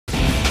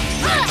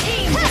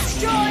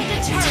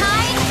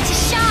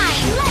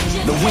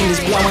wind is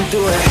blowing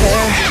through her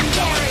hair.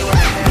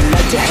 We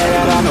like to head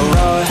out on the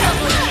road,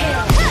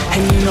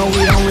 and you know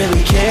we don't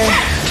really care,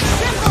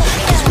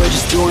 cause we're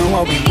just doing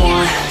what we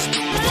want.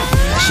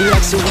 She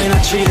likes it when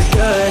I treat her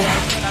good.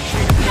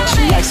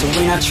 She likes it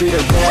when I treat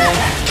her bad.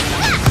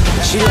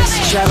 She likes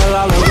to travel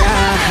all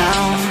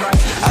around.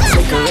 I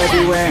take her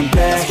everywhere and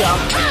back.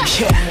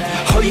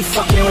 Yeah, oh, you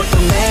fucking with the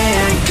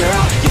man,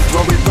 girl. You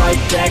throw it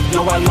right back,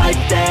 no I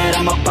like that.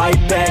 I'ma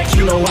bite back,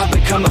 you know I've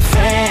become a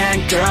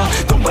fan, girl.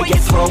 The way you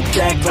throw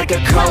back like a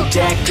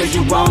Kodak, girl,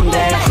 you own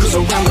that. Cruise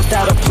around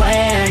without a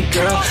plan,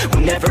 girl.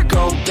 We'll never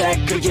go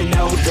back, girl, you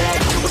know that.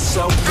 You were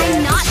so bad.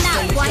 I'm not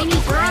that whiny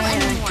girl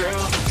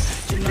anymore.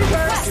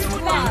 First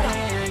blood,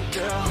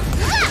 girl.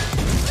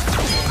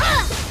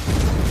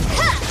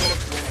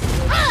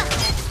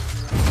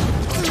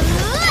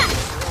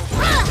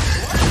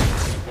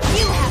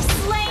 You have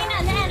slain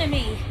an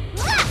enemy.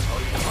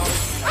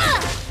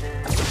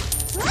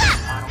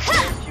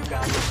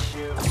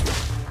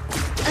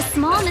 A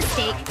small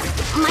mistake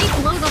might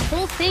blow the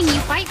whole thing you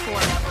fight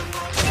for.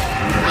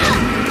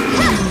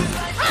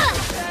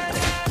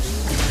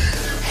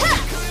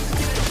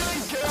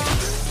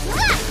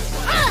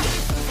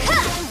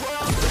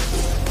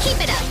 Keep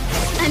it up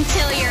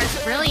until you're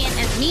as brilliant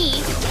as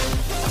me.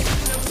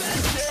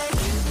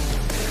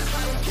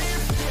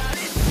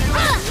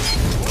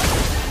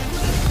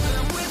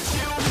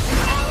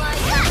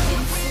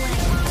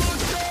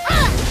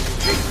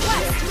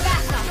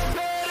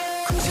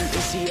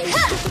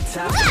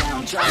 Top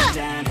down, drop it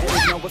down,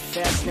 headed nowhere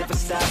fast, never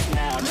stop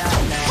now,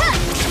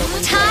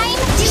 Time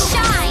to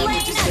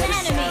shine! Slain an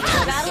enemy!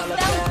 Battle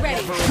spell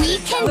ready! We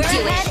can do it!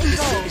 And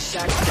go.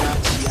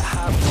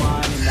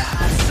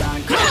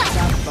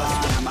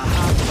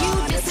 You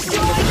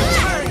destroyed the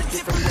turret!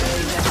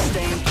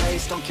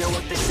 Don't care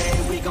what they say,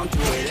 we gon' do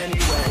it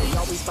anyway.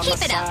 Always by my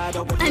Keep it side,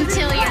 up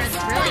until you're as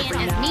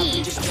brilliant as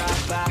me. Just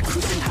drive by,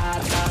 cruising high,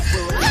 life,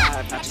 we're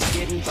alive. Not just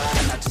getting by,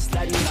 not just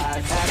letting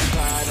life have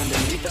pride.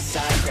 Underneath the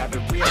side, grab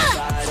it real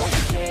side.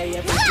 Okay,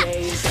 every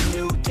day is a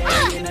new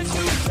day in a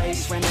new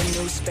place, when a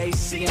new space.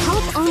 Seeing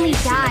hope only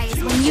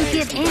dies when you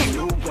give in.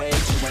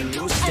 An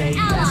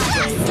ally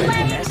has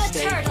slain the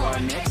turtle. Our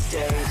next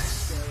day.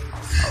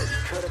 Oh, you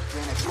could have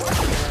been a good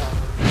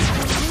girl.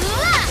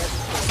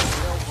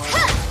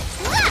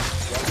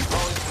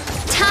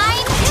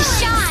 Time to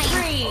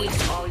shine!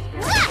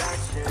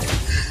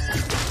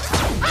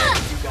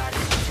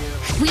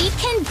 We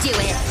can do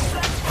it!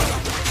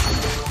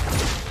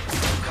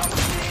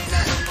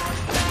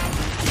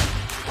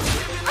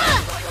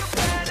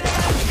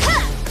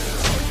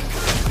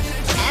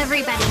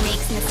 Everybody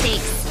makes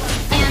mistakes,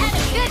 and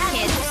good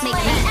kids make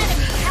amends.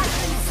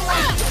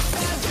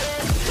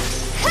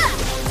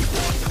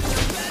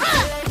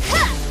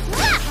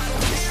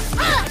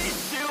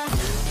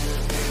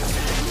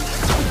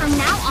 From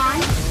now on,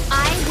 I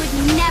would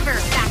never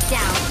back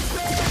down.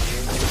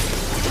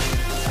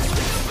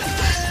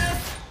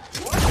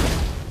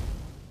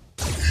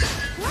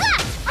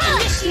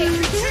 Initiate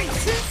retreat!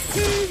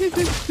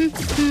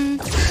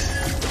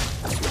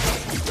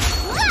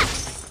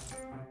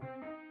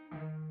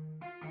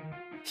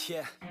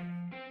 Yeah,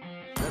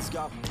 let's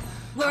go.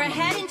 We're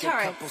ahead in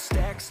turret. Couple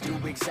stacks, do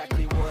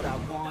exactly what I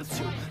want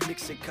to.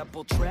 Mix a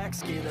couple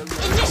tracks, get a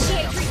little.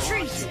 Initiate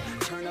retreat.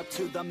 Turn up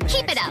to the max.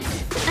 Keep it up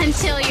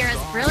until you're as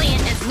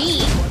brilliant as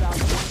me.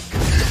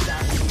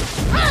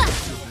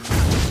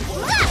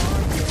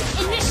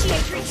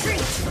 Initiate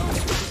retreat.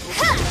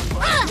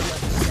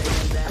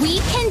 We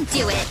can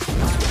do it.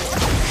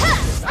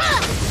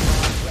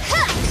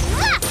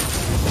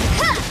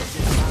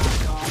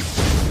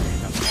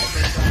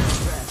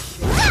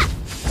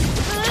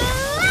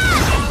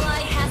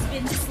 Ally has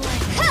been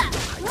slain.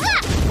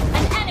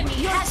 An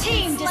enemy has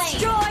been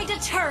destroyed a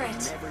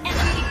turret.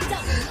 Enemy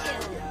double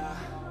kill.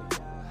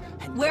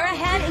 We're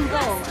ahead in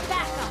gold.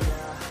 Back up.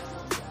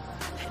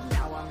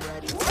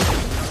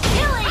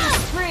 Killing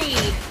spree.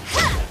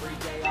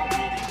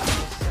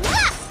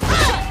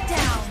 Shut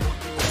down.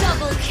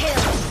 Double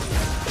kill.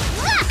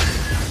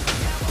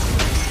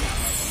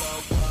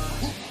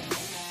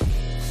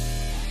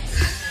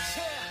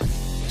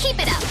 Keep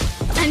it up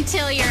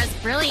until you're as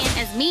brilliant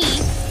as me.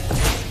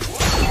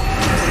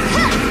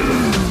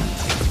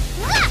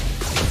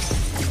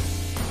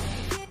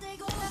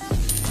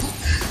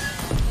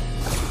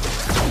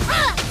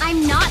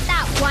 I'm not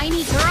that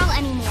whiny girl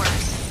anymore.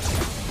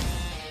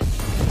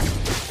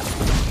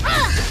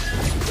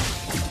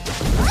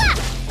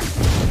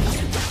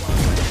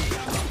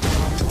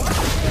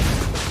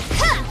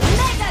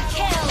 Mega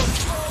kill.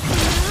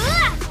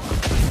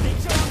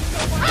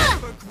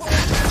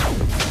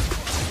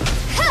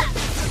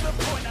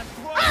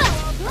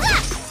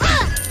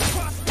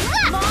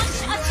 Launch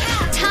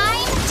attack.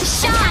 Time to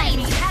shine.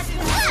 Has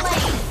been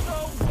slain.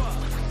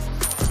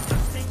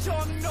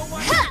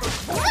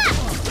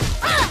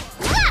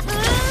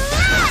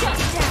 Shut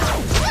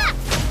down.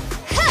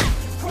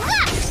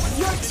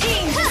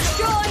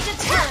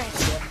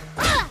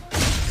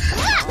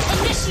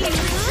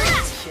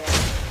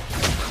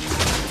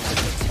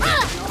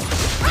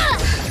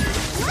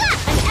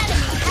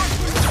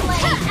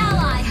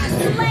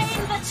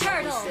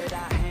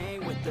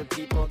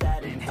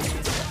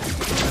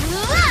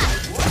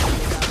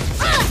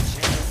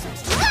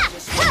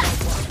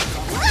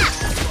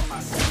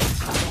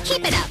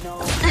 Keep it up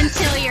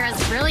until you're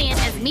as brilliant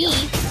as me.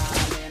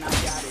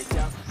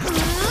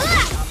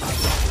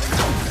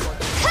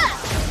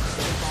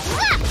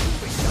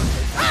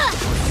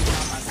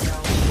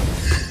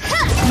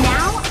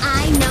 Now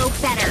I know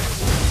better.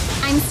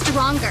 I'm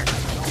stronger.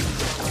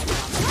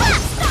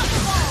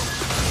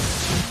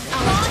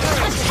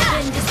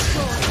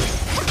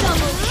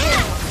 Double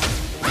kill.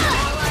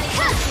 Ally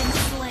has been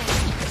slain.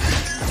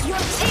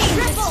 Your team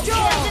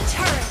destroyed the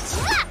turret.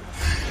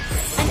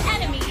 An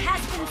enemy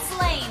has been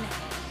slain.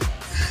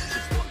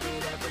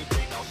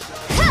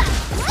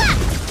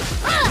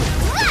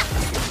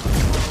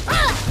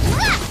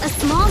 A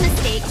small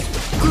mistake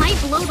might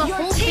blow the Your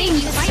whole team thing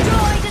you fight.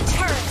 destroyed a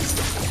turret.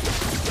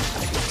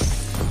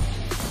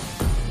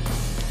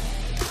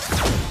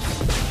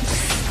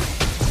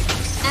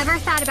 Ever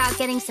thought about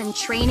getting some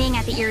training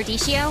at the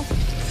Eruditio?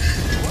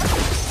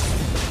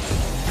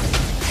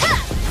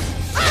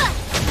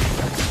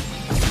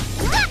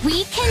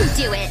 We can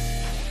do it!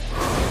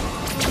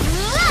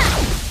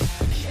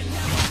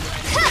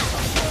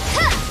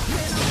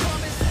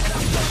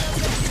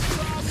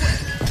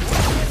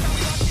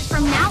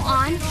 From now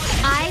on,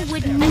 I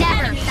would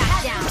never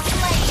back down.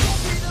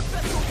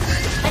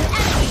 An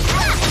enemy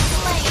has been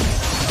slain.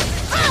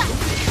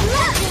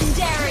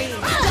 Legendary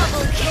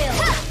double kill.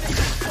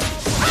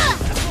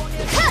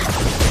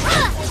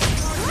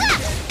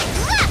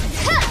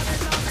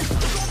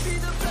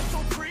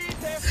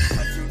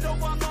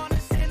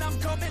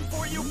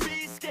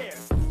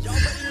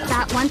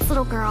 That once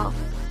little girl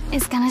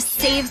is gonna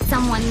save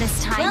someone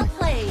this Well time.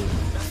 played.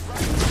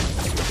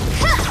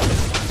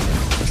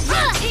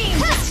 Your team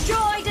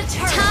destroyed a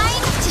turret.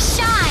 Time to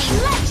shine!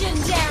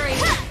 Legendary.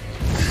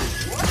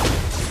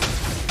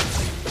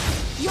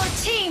 Your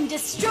team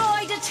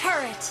destroyed a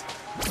turret.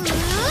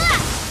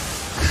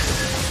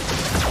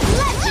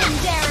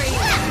 Legendary.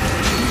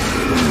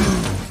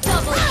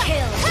 Double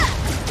kill.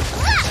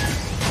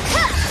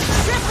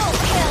 Triple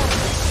kill.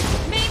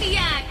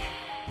 Maniac.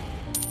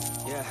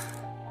 Yeah.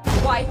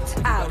 Wiped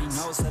out. Everybody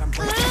knows that I'm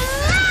breaking.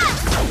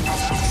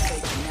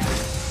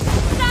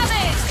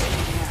 Savage.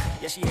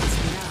 Yeah, she hates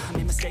me now. I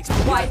made mistakes.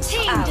 Your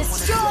team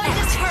destroyed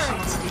the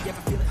turret. You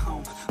ever feel at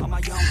home on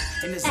my own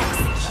in the zone?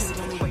 That's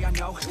the only way I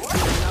know.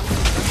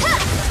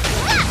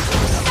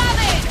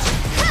 Savage.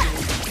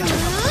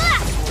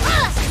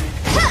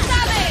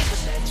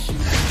 Savage.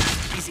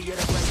 Easier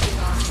to break it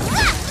off.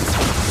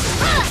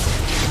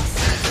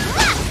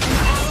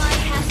 Ally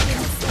has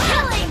been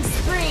killing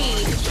spree.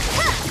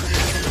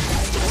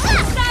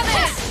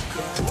 Savage.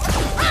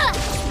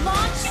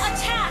 Launch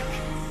attack.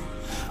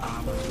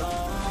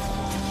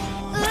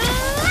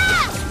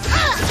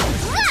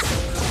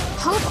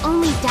 Hope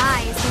only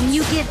dies when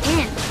you give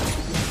in.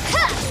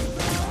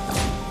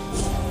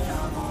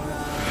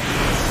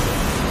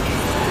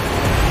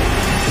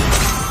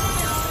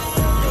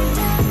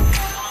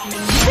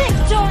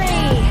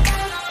 Victory.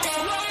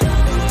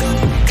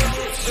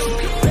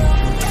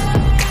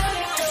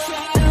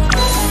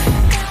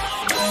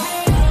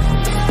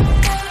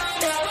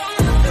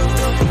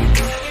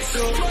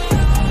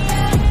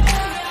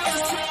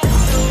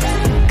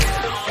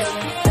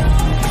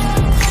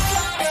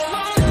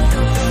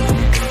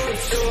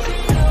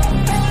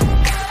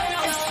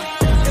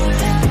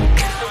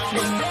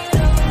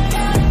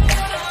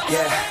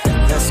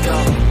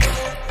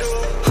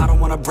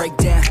 Break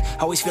down,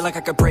 always feel like I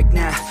could break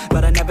now,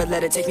 but I never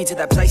let it take me to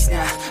that place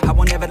now. I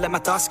won't ever let my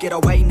thoughts get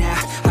away now.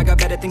 I got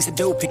better things to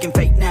do, picking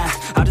fate now.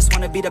 I just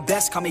wanna be the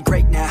best, call me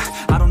great now.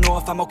 I don't know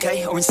if I'm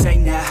okay or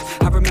insane now.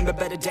 I remember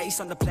better days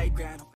on the playground.